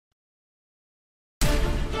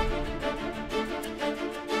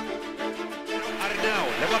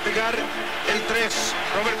va a pegar el 3.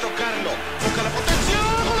 Roberto Carlos busca la potencia.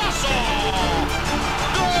 ¡Golazo!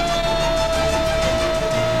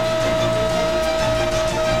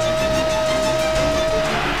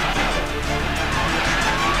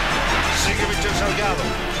 Sigue Michel Salgado.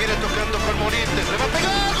 Viene tocando con Morientes. Le va a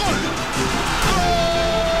pegar. ¡Gol!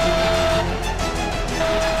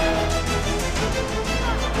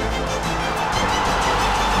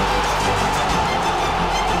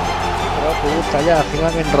 Gusta ya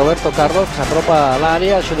finalment Roberto Carlos, s'apropa a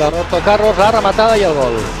l'àrea, ajuda Roberto Carlos, la rematada i el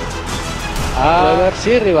gol. A veure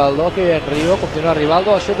si Rivaldo, que bien Río, continua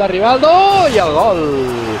Rivaldo, el xut de Rivaldo i el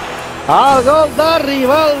gol. El gol de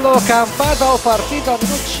Rivaldo, que empata el partit al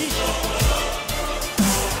minut 6.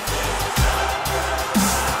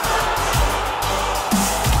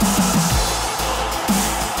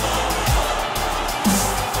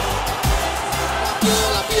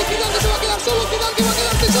 La pide Zidane, se va a quedar solo, Zidane que va a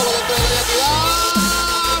quedarse solo dentro de la actividad.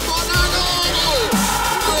 ¡Monaco!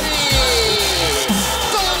 ¡Madrid!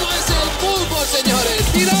 ¿Cómo es el fútbol, señores?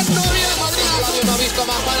 Zidane no viene a Madrid. No ha visto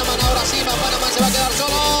más Panaman, ahora sí, más Panaman se va a quedar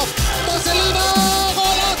solo. ¡José Lima!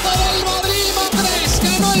 ¡Golazo del Madrid! ¡Matres!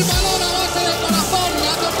 Ganó el balón a base del corazón.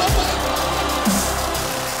 La tocó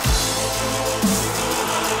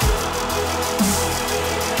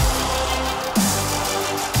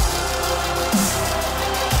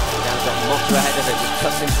ahead of it, just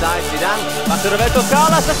cuts inside, Zidane, back to Roberto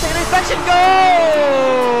Carlos, that's taking inspection,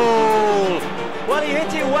 goal! Well, he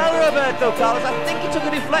hit it well, Roberto Carlos, I think he took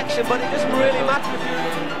a deflection, but it doesn't really matter.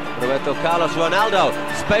 Roberto Carlos, Ronaldo,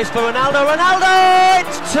 space for Ronaldo, Ronaldo!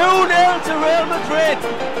 It's 2-0 to Real Madrid,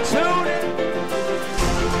 2-0.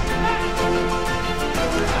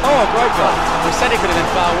 Oh, great goal. We said it could have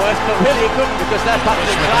been far worse, but really it couldn't, because they're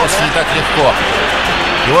Patrick Просто не так легко.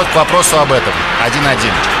 И вот к вопросу об этом.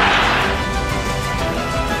 1-1.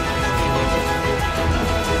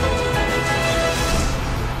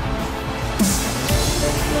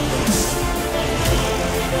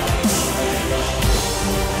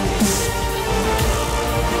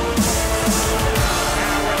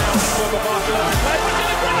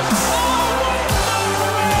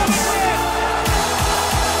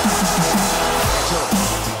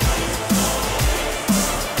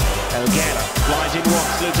 Flies in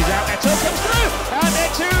once, loses out, Neto comes through, and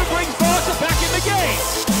Neto brings Barca back in the game.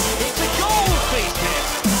 It's a goal feast here.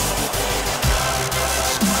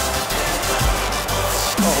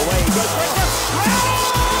 Oh, away he goes,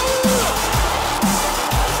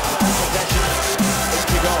 possession,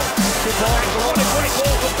 into goal. Good ball, what a great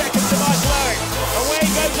ball from Beckham to Mike Lowe. Away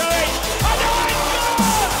goes Owen, and Owen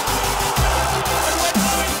scores!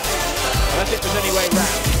 Unless it was any way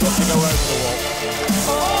round, he's got to go over the wall.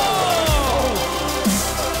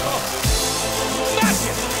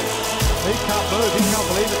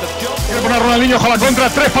 Quiere poner Ronaldinho con la contra,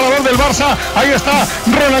 3 para 2 del Barça, ahí está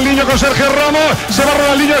Ronaldinho con Sergio Ramos, se va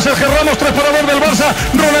Ronaldinho a Sergio Ramos, 3 para 2 del Barça,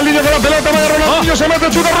 Ronaldinho con la pelota, vaya Ronaldinho, se mete,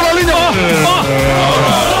 chuta Ronaldinho.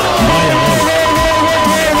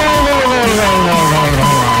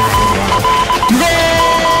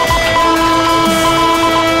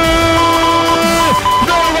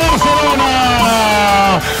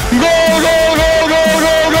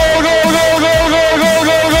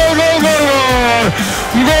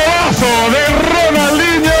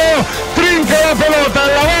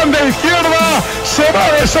 Se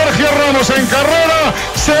va de Sergio Ramos en carrera,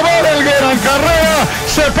 se va del Guerra en carrera,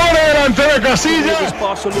 se pone delante de Casillas.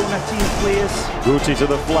 Barcelona team players. Guti to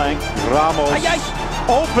the flank, Ramos,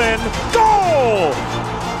 open, goal!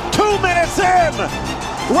 2 minutes in,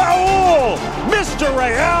 Raúl, Mr.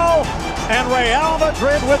 Real, and Real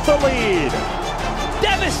Madrid with the lead.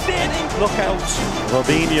 Devastating. Look out.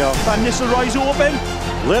 Robinho, Van Nistelrooy's open,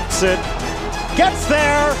 lifts it, gets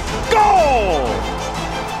there, goal!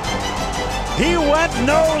 He went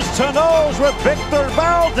nose to nose with Victor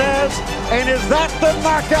Valdez, and is that the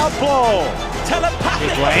knockout blow?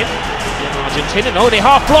 Telepathic. Argentina, no, they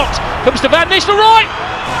half blocked. Comes to Van Nistelrooy.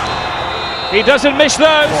 He doesn't miss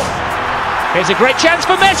those. Here's a great chance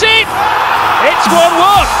for Messi. It's 1-1.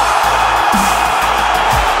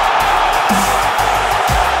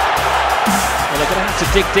 Well, they're going to have to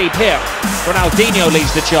dig deep here. Ronaldinho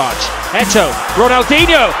leads the charge. Eto,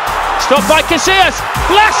 Ronaldinho. Stopped by Casillas,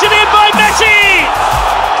 blasted in by Messi!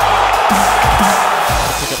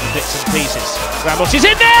 Pick up the bits and pieces. Ramos is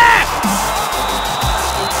in there!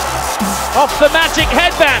 Off the magic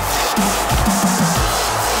headband.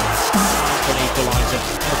 That's an equaliser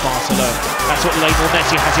for Barcelona. That's what Lionel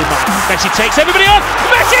Messi has in mind. Messi takes everybody on.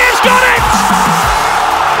 Messi has got it!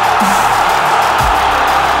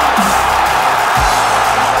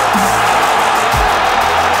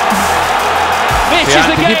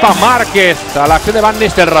 Anticipa Márquez a la acción de Van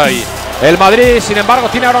Nistelrooy. El Madrid, sin embargo,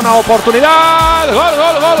 tiene ahora una oportunidad. ¡Gol,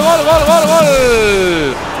 gol, gol, gol, gol, gol,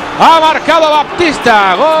 gol! Ha marcado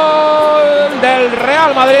Baptista. Gol del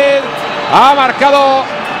Real Madrid. Ha marcado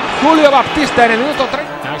Julio Baptista en el minuto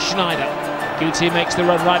 30. Now Schneider. Guti makes the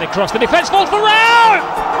run right across. The defense falls for Raul.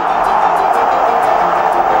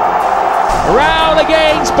 Raul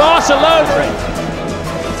against Barcelona.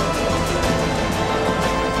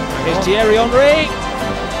 Here's Thierry Henry.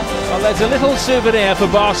 Well, there's a little souvenir for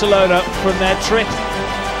Barcelona from their trip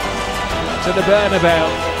to the Bernabeu.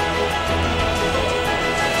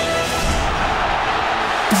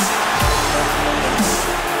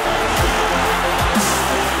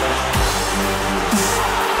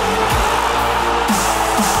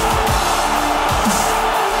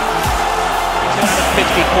 He's at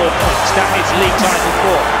 54 points. That is league title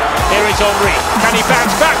 4. Here is Henry. Can he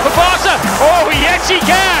bounce back for Barca? Oh, yes, he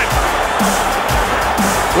can.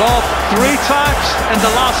 Rob, 3 times in the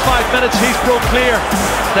last 5 minutes he's broke clear.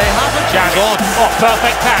 They haven't gone. Oh,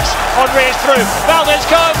 perfect pass. Henry is through. Valdez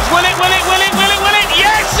comes. Will it, will it, will it, will it, will it?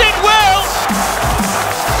 Yes, it will!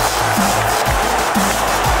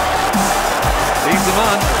 He's the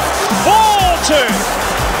man.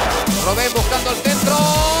 4-2. Robben buscando el centro.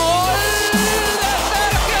 ¡Gol de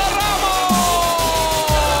Sergio Ramos!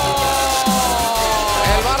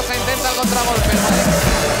 El Barça intenta el contragolpe.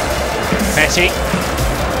 Messi.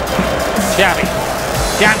 Xavi,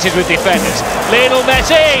 chances with defenders. Lionel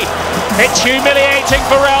Messi. It's humiliating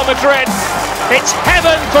for Real Madrid. It's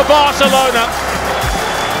heaven for Barcelona.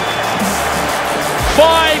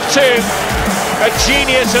 5-2. A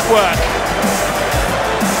genius at work.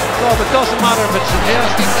 Rob, it doesn't matter if it's in here.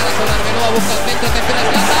 Busca el centro, atención a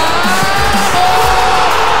Zlatan.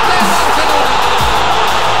 ¡Gol del Barcelona!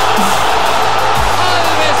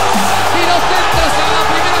 Alves tiró centros en la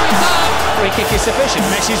primera mitad. Free kick is sufficient.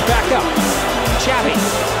 Messi's back up. Xavi.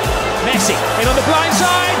 Messi in on the blind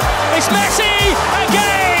side. It's Messi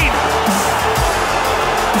again.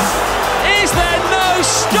 Is there no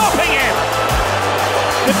stopping him?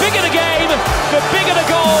 The bigger the game, the bigger the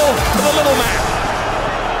goal for the little man.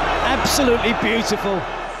 Absolutely beautiful.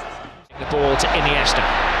 The ball to Iniesta.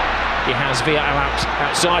 He has Villarreal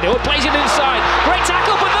outside. Oh, plays it inside. Great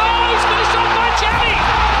tackle, but no, he's finished off by Xavi.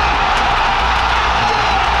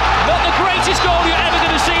 Not the greatest goal you're ever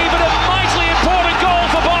going to see, but a vitally important goal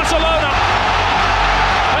for Barcelona.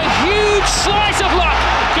 A huge slice of luck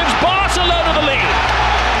gives Barcelona the lead.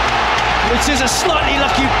 Which is a slightly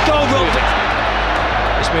lucky goal, Rob.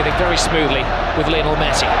 It's moving very smoothly with Lionel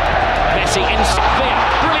Messi. Messi in Villa.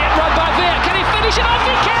 Brilliant run by Villa. Can he finish it off?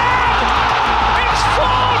 He can! It's 4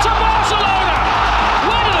 to Barcelona.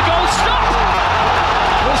 Where did the goal stop?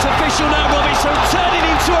 Well, it's official now, Robbie, so turning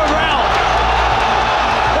into a row.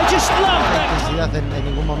 They just love that. En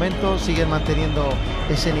ningún momento siguen manteniendo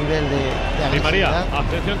ese nivel de agresividad. Di María,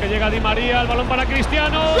 atención que llega Di María, el balón para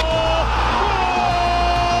Cristiano.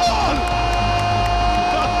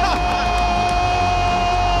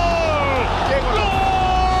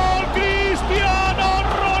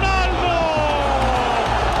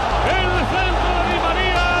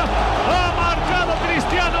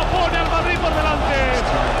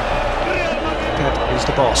 He's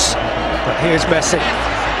the boss, but here's Messi,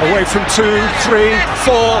 away from 2, 3,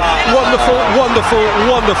 4, wonderful, wonderful,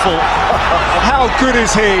 wonderful. How good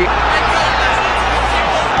is he?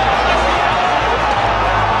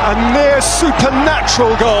 A near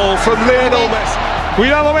supernatural goal from Lionel Messi.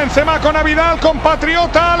 Cuidado Benzema con Vidal,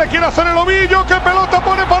 compatriota, le quiere hacer el ovillo, qué pelota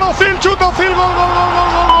pone para Ozil, chuta Ozil, gol, gol, gol, gol,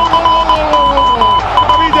 gol, gol, gol, gol.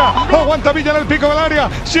 Villa, aguanta Villa en el pico del área,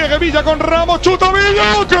 sigue Villa con Ramos, chuta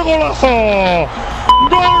Villa, qué golazo. Gol,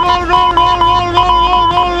 gol, gol, gol, gol, gol,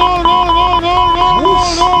 gol, gol, gol, gol,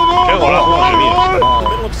 gol, gol, qué golazo, madre mía.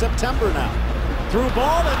 Middle of September now. Through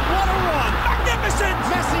ball and what a run. Magnificent.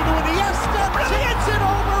 Messi to Iniesta. Gets it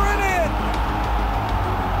over and in.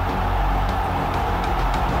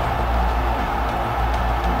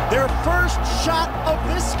 Their first shot of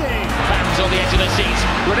this game. Fans on the edge of their seats.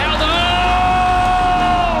 Ronaldo!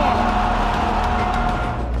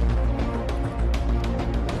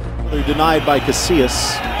 Denied by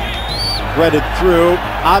Casillas. Threaded through.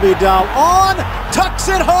 Abidal on. Tucks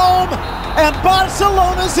it home. And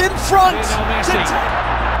Barcelona's in front. Got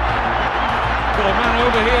a man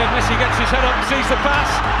over here. Messi gets his head up, sees the pass.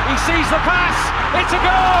 He sees the pass. It's a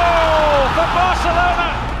goal for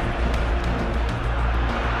Barcelona.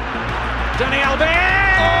 Dani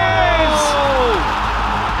Alves! Oh.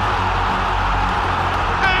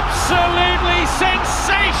 Absolutely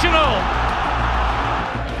sensational!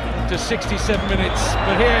 After 67 minutes,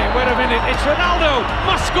 but here, wait a minute, it's Ronaldo!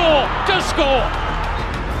 Must score! Does score!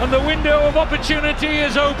 and the window of opportunity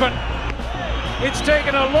is open. It's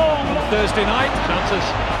taken a long Thursday night. Chances.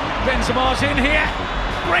 Benzema's in here.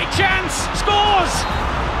 Great chance. Scores.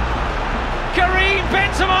 Karim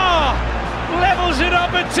Benzema levels it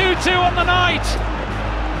up at 2-2 on the night.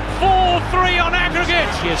 4-3 on aggregate.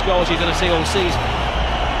 Here's goals you're going to see all season.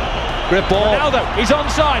 Grip ball. Ronaldo, he's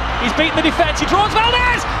onside. He's beaten the defence. He draws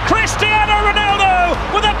Valdez. Cristiano Ronaldo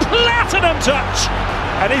with a platinum touch.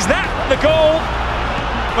 And is that the goal?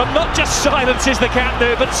 But not just silences the can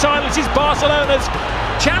do, but silences Barcelona's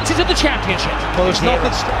chances of the championship. Well, it's not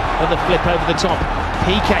and the flip over the top.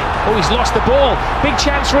 PK. Oh, he's lost the ball. Big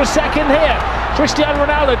chance for a second here. Cristiano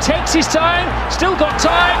Ronaldo takes his time. Still got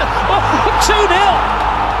time. Oh, 2-0.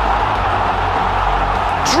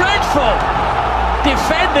 Dreadful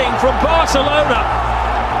defending from Barcelona.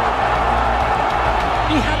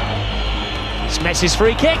 It's Messi's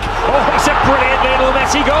free kick. Oh, it's a brilliant little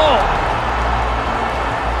Messi goal.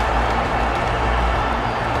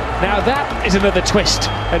 Now that is another twist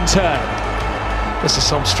and turn. This is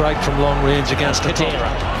some strike from long range against the top.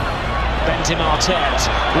 Benzema turns.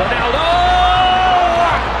 Ronaldo!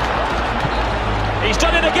 He's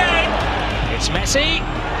done it again. It's Messi.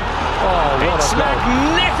 Oh, it's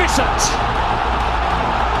magnificent.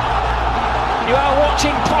 You are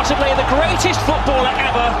watching possibly the greatest footballer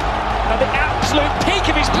ever. At the absolute peak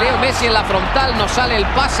of his Leo Messi en la frontal, no sale el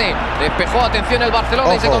pase, despejó, atención el Barcelona.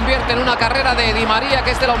 Ojo. Y se convierte en una carrera de Di María,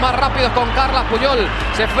 que es de los más rápidos con Carles Puyol.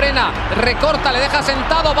 Se frena, recorta, le deja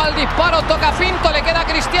sentado, va al disparo, toca Pinto, le queda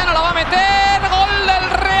Cristiano, la va a meter. Gol del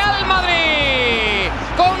Real Madrid.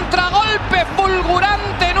 Contragolpe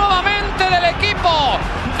fulgurante nuevamente del equipo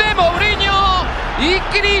de Mourinho, y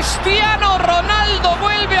Cristiano Ronaldo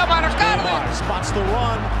vuelve a marcar. Spots the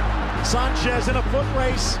run. Sanchez in a foot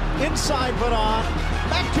race, inside Varane,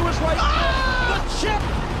 back to his right. Oh! The chip,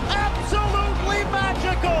 absolutely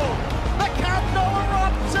magical. The Camp Nou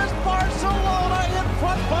erupts as Barcelona in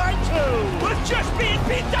front by 2. Was just being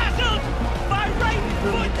bedazzled by right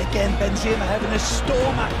foot. Again, Benzema having a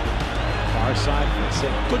stormer. Far side,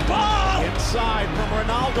 good ball. Inside from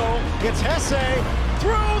Ronaldo, it's Hesse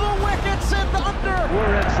through the wickets and under.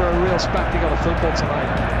 We're in for a real spectacle of football tonight.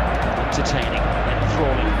 Entertaining,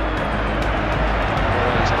 enthralling.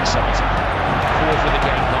 Exciting. Forward for the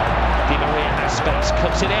game now. Di Maria has space,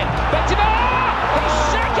 cuts it in. Benzema!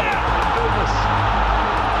 Second!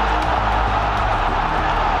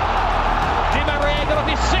 Di Maria got off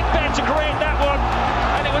his sick bed to create that one,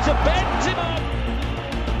 and it was a Benzema.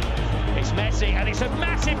 It's Messi, and it's a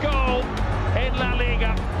massive goal in La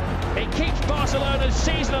Liga. It keeps Barcelona's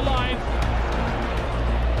season alive.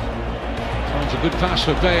 It's a good pass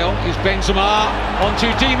for Bale. Is Benzema onto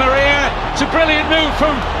Di Maria. It's a brilliant move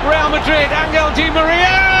from Real Madrid. Angel Di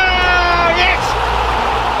Maria. Yes.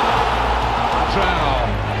 Trao.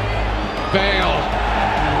 Bale.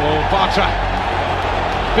 Oh, Bartra.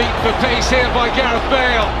 Beat for pace here by Gareth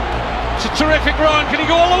Bale. It's a terrific run. Can he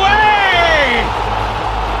go all the way?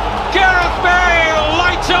 Gareth Bale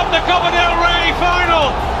lights up the Copa del Rey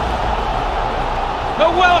final. The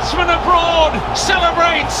Welshman abroad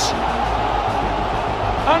celebrates.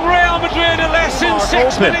 And Real Madrid are less than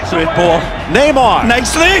 6 minutes away. Ball. Neymar.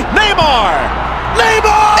 Nicely. Neymar.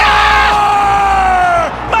 Neymar!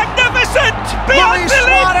 Magnificent! Luis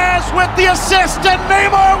Suarez with the assist and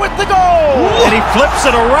Neymar with the goal. Ooh. And he flips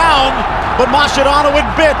it around, but Mascherano with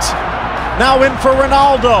bit. Now in for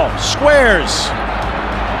Ronaldo. Squares.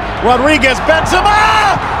 Rodriguez.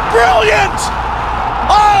 Benzema! Brilliant!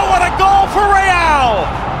 Oh, what a goal for Real!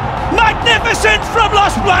 Magnificent from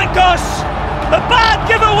Los Blancos! A bad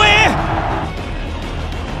giveaway!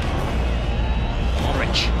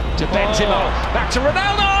 Orange to Benzema, back to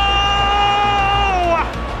Ronaldo!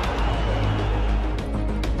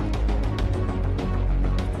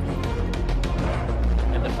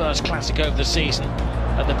 In the first Classico of the season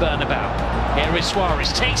at the Bernabeu. Here is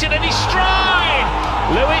Suarez, takes it in his stride!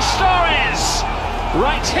 Luis Suarez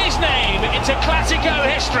writes his name into Classico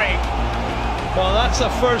history. Well, that's the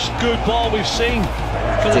first good ball we've seen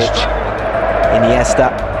for the Iniesta.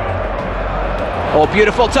 Oh,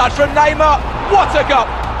 beautiful touch from Neymar. What a goal!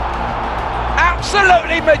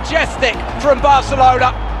 Absolutely majestic from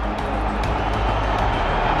Barcelona.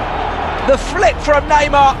 The flick from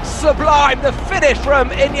Neymar, sublime. The finish from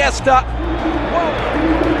Iniesta. Whoa.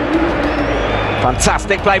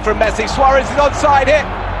 Fantastic play from Messi. Suarez is onside here.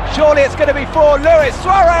 Surely it's going to be for Luis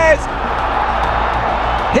Suarez.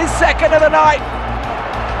 His second of the night.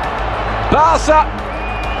 Barca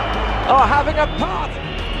are having a part.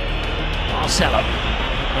 Marcelo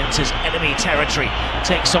enters enemy territory,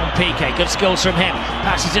 takes on Piqué, good skills from him,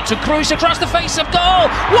 passes it to Cruz across the face of goal,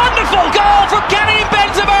 wonderful goal from Karim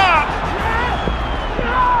Benzema!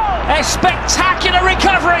 A spectacular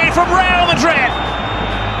recovery from Real Madrid!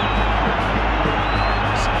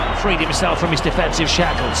 Freed himself from his defensive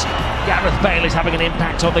shackles. Gareth Bale is having an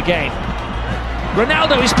impact on the game.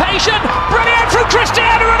 Ronaldo is patient, brilliant from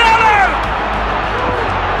Cristiano Ronaldo!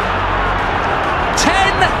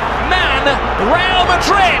 10-man Real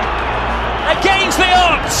Madrid against the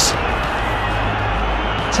odds.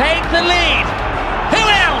 Take the lead. Who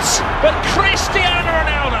else but Cristiano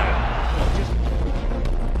Ronaldo?